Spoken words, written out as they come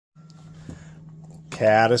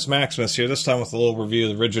Catus Maximus here, this time with a little review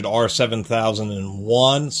of the Ridgid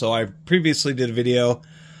R7001. So I previously did a video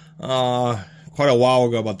quite a while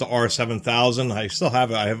ago about the R7000. I still have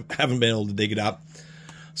it. I haven't been able to dig it up.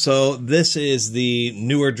 So this is the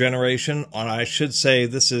newer generation, and I should say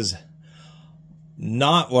this is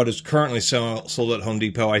not what is currently sold at Home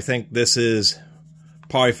Depot. I think this is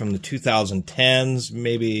probably from the 2010s,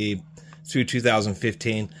 maybe through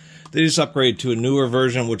 2015. They just upgraded to a newer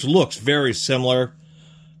version, which looks very similar.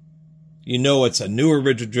 You know it's a newer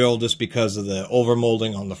Ridgid drill just because of the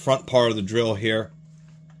overmolding on the front part of the drill here.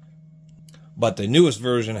 But the newest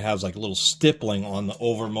version has like a little stippling on the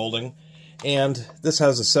overmolding. And this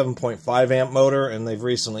has a 7.5 amp motor, and they've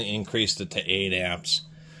recently increased it to 8 amps.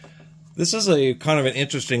 This is a kind of an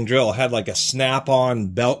interesting drill. It had like a snap-on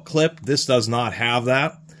belt clip. This does not have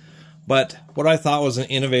that. But what I thought was an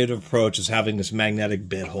innovative approach is having this magnetic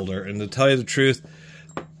bit holder. And to tell you the truth,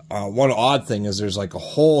 one odd thing is there's like a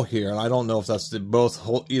hole here, and I don't know if that's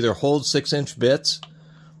either hold 6-inch bits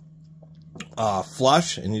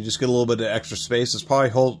flush, and you just get a little bit of extra space. It's probably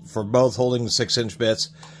for both holding the 6-inch bits,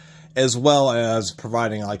 as well as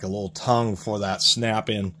providing like a little tongue for that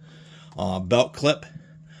snap-in belt clip.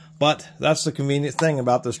 But that's the convenient thing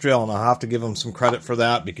about this drill, and I'll have to give them some credit for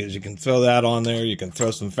that, because you can throw that on there, you can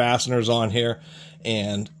throw some fasteners on here,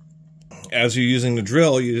 and as you're using the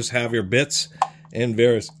drill, you just have your bits and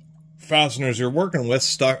various fasteners you're working with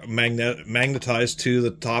stuck magnetized to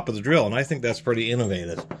the top of the drill, and I think that's pretty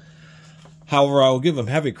innovative. However, I will give them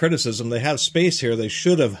heavy criticism. They have space here. They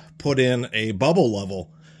should have put in a bubble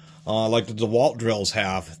level like the DeWalt drills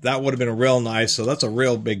have. That would have been real nice. So that's a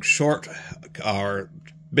real big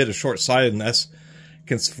bit of short-sightedness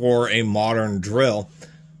for a modern drill,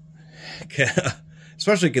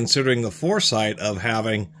 especially considering the foresight of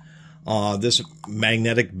having this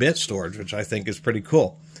magnetic bit storage, which I think is pretty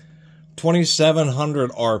cool.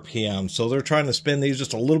 2,700 RPM, so they're trying to spin these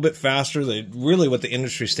just a little bit faster. They really, what the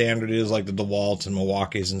industry standard is, like the DeWalt's and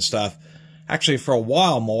Milwaukee's and stuff. Actually, for a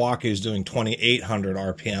while, Milwaukee's doing 2,800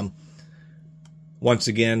 RPM. Once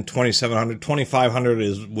again, 2,700,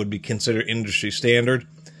 2,500 would be considered industry standard.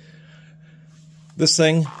 This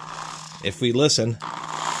thing, if we listen,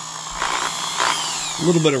 a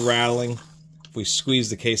little bit of rattling. If we squeeze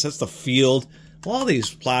the case, that's the field. All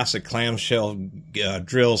these plastic clamshell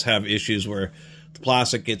drills have issues where the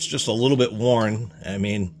plastic gets just a little bit worn. I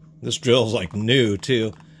mean, this drill's like new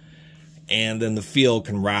too. And then the field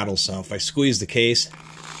can rattle some. If I squeeze the case,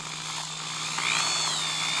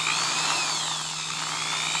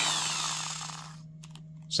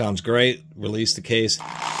 sounds great. Release the case,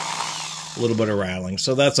 a little bit of rattling.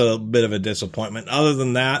 So that's a bit of a disappointment. Other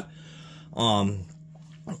than that,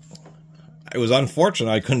 it was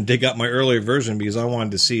unfortunate I couldn't dig up my earlier version because I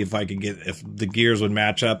wanted to see if I could if the gears would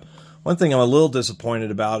match up. One thing I'm a little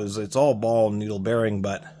disappointed about is it's all ball and needle bearing,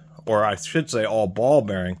 or I should say all ball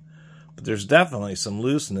bearing, but there's definitely some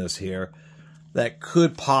looseness here that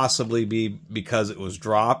could possibly be because it was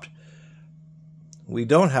dropped. We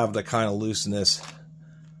don't have the kind of looseness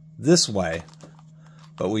this way,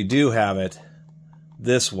 but we do have it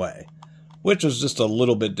this way, which is just a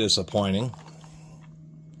little bit disappointing.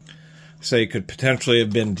 So it could potentially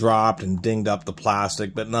have been dropped and dinged up the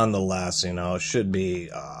plastic, but nonetheless, you know, it should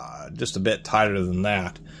be just a bit tighter than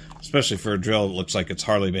that, especially for a drill that looks like it's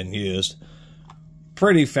hardly been used.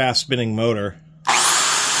 Pretty fast spinning motor.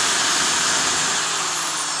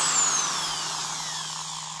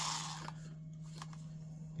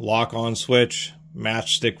 Lock-on switch,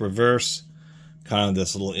 matchstick reverse, kind of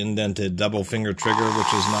this little indented double finger trigger,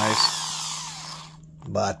 which is nice.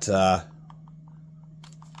 But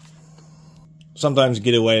sometimes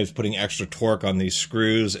get away with putting extra torque on these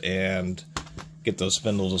screws and get those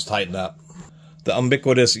spindles tightened up. The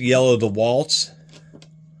ubiquitous yellow DeWalt's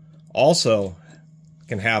also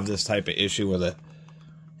can have this type of issue with it.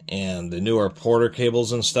 And the newer Porter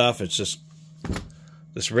cables and stuff, it's just,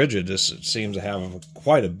 this Ridgid just seems to have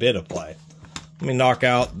quite a bit of play. Let me knock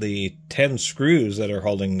out the 10 screws that are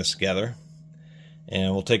holding this together,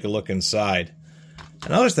 and we'll take a look inside.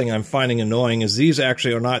 Another thing I'm finding annoying is these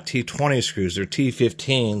actually are not T20 screws, they're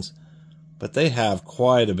T15s, but they have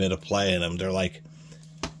quite a bit of play in them. They're like,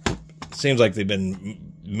 it seems like they've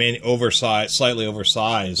been slightly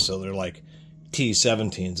oversized, so they're like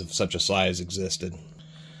T17s if such a size existed.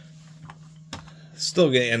 Still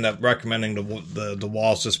gonna end up recommending the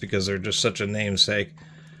DeWalt's just because they're just such a namesake,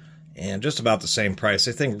 and just about the same price.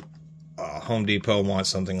 I think Home Depot wants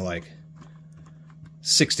something like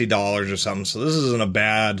 $60 or something, so this isn't a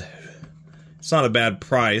bad, it's not a bad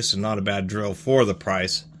price and not a bad drill for the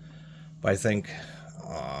price, but I think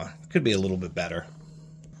it could be a little bit better.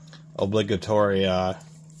 obligatory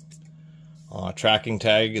tracking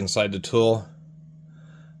tag inside the tool.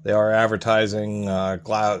 They are advertising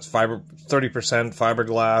glass fiber, 30%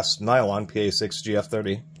 fiberglass nylon PA6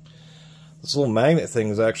 GF30. This little magnet thing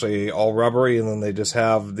is actually all rubbery, and then they just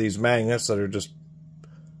have these magnets that are just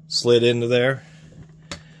slid into there.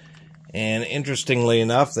 And interestingly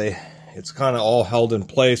enough, it's kind of all held in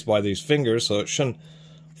place by these fingers, so it shouldn't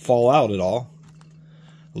fall out at all.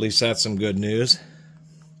 At least that's some good news.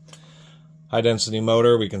 High density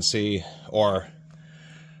motor, we can see, or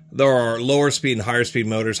there are lower speed and higher speed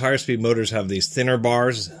motors. Higher speed motors have these thinner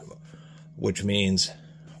bars, which means,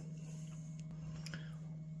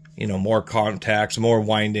 you know, more contacts, more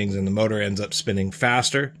windings, and the motor ends up spinning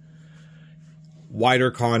faster.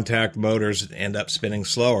 Wider contact motors end up spinning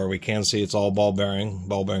slower. We can see it's all ball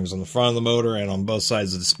bearings on the front of the motor and on both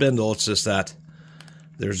sides of the spindle. It's just that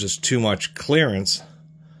there's just too much clearance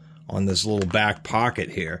on this little back pocket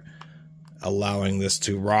here, allowing this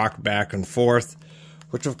to rock back and forth,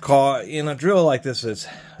 which of course, in a drill like this, is,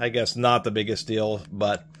 I guess, not the biggest deal,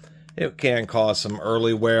 but it can cause some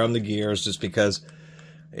early wear on the gears just because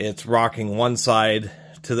it's rocking one side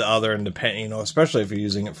to the other, and depending, you know, especially if you're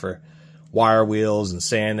using it for wire wheels and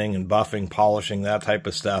sanding and buffing, polishing, that type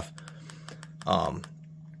of stuff.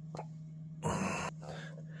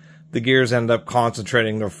 The gears end up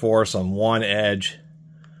concentrating their force on one edge,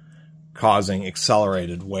 causing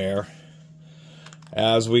accelerated wear.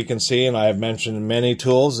 As we can see, and I have mentioned many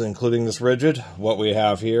tools, including this Ridgid, what we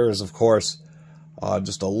have here is, of course,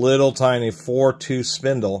 just a little tiny 4-tooth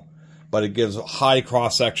spindle, but it gives a high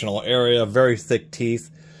cross-sectional area, very thick teeth.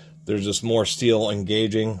 There's just more steel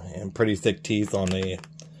engaging and pretty thick teeth on the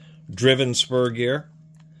driven spur gear.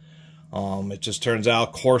 It just turns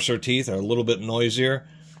out coarser teeth are a little bit noisier.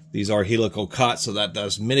 These are helical cut, so that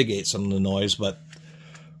does mitigate some of the noise, but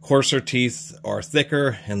coarser teeth are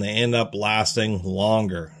thicker and they end up lasting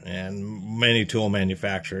longer. And many tool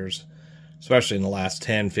manufacturers, especially in the last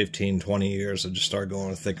 10, 15, 20 years, have just started going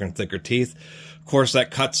with thicker and thicker teeth. Of course,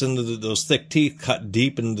 that cuts into those thick teeth, cut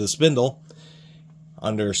deep into the spindle.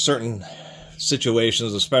 Under certain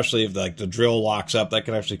situations, especially if like the drill locks up, that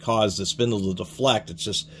can actually cause the spindle to deflect. It's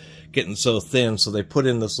just getting so thin, so they put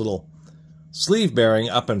in this little sleeve bearing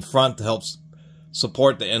up in front to help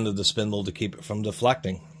support the end of the spindle to keep it from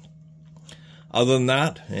deflecting. Other than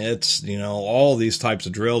that, it's, you know, all these types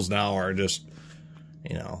of drills now are just,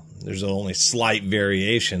 you know, there's only slight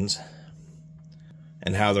variations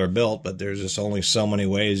in how they're built, but there's just only so many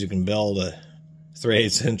ways you can build a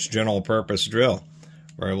 3/8" general purpose drill.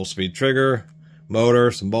 Variable speed trigger,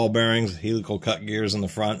 motor, some ball bearings, helical cut gears in the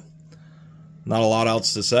front. Not a lot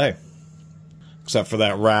else to say, except for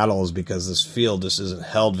that rattles, because this field just isn't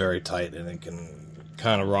held very tight, and it can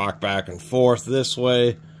kind of rock back and forth this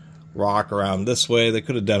way, rock around this way. They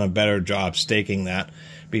could have done a better job staking that,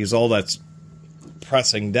 because all that's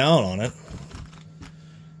pressing down on it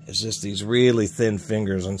is just these really thin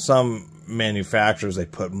fingers. And some manufacturers, they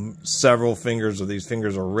put several fingers, or these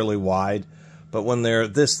fingers are really wide. But when they're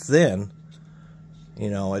this thin, you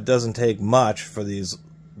know, it doesn't take much for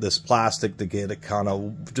this plastic to get it kind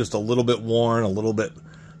of just a little bit worn, a little bit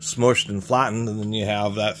smushed and flattened, and then you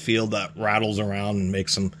have that field that rattles around and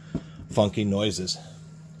makes some funky noises.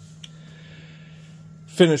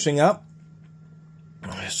 Finishing up,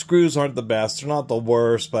 screws aren't the best. They're not the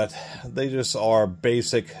worst, but they just are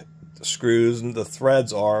basic screws, and the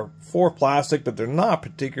threads are for plastic, but they're not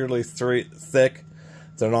particularly thick.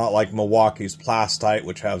 They're not like Milwaukee's Plastite,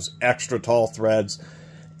 which has extra tall threads.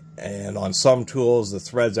 And on some tools, the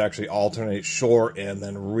threads actually alternate short and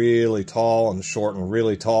then really tall, and short and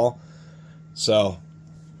really tall. So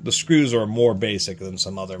the screws are more basic than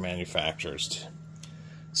some other manufacturers.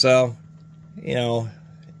 So, you know,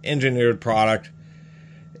 engineered product.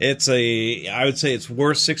 I would say it's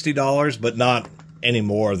worth $60, but not any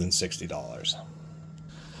more than $60.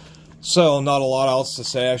 So not a lot else to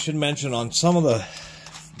say. I should mention on some of the,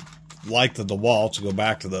 like the DeWalt, to go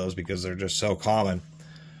back to those because they're just so common.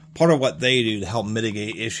 Part of what they do to help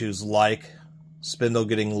mitigate issues like spindle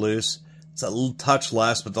getting loose, it's a little touch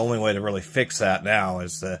less, but the only way to really fix that now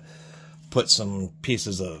is to put some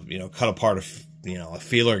pieces of, you know, cut apart a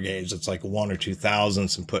feeler gauge that's like 1 or 2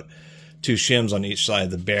 thousandths, and put 2 shims on each side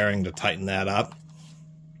of the bearing to tighten that up.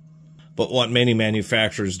 But what many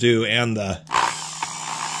manufacturers do, and that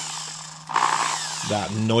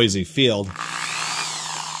noisy field,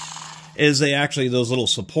 is they actually, those little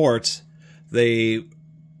supports, they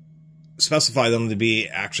specify them to be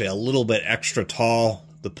actually a little bit extra tall.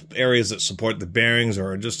 The areas that support the bearings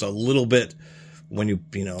are just a little bit, when you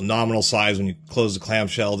know, nominal size, when you close the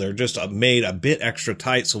clamshell, they're just made a bit extra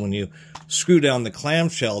tight, so when you screw down the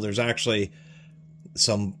clamshell, there's actually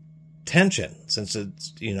some tension, since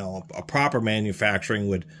it's, you know, a proper manufacturing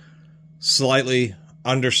would slightly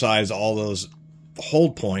undersize all those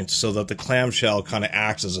hold points so that the clamshell kind of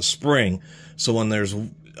acts as a spring. So when there's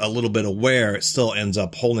a little bit of wear, it still ends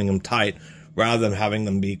up holding them tight rather than having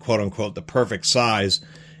them be quote unquote the perfect size.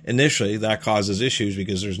 Initially, that causes issues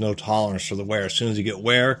because there's no tolerance for the wear. As soon as you get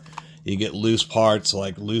wear, you get loose parts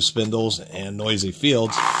like loose spindles and noisy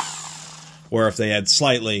fields. Where if they had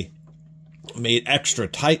slightly made extra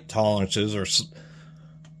tight tolerances or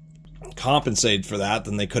compensated for that,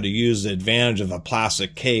 then they could have used the advantage of a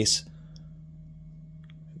plastic case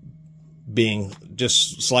being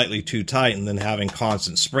just slightly too tight and then having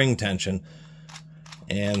constant spring tension.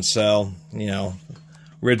 And so, you know,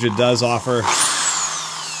 Ridgid does offer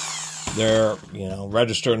their, you know,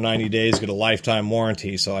 register in 90 days, get a lifetime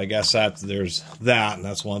warranty. So I guess there's that, and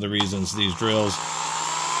that's one of the reasons these drills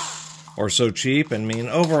are so cheap. I mean,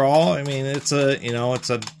 overall, I mean, it's a, you know,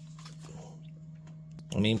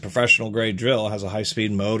 professional grade drill. It has a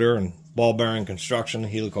high-speed motor and ball bearing construction,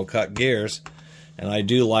 helical cut gears. And I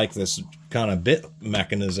do like this kind of bit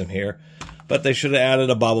mechanism here. But they should have added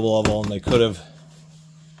a bubble level, and they could have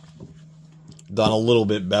done a little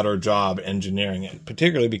bit better job engineering it.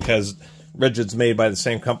 Particularly because Ridgid's made by the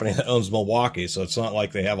same company that owns Milwaukee, so it's not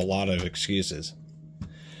like they have a lot of excuses.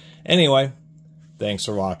 Anyway, thanks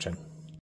for watching.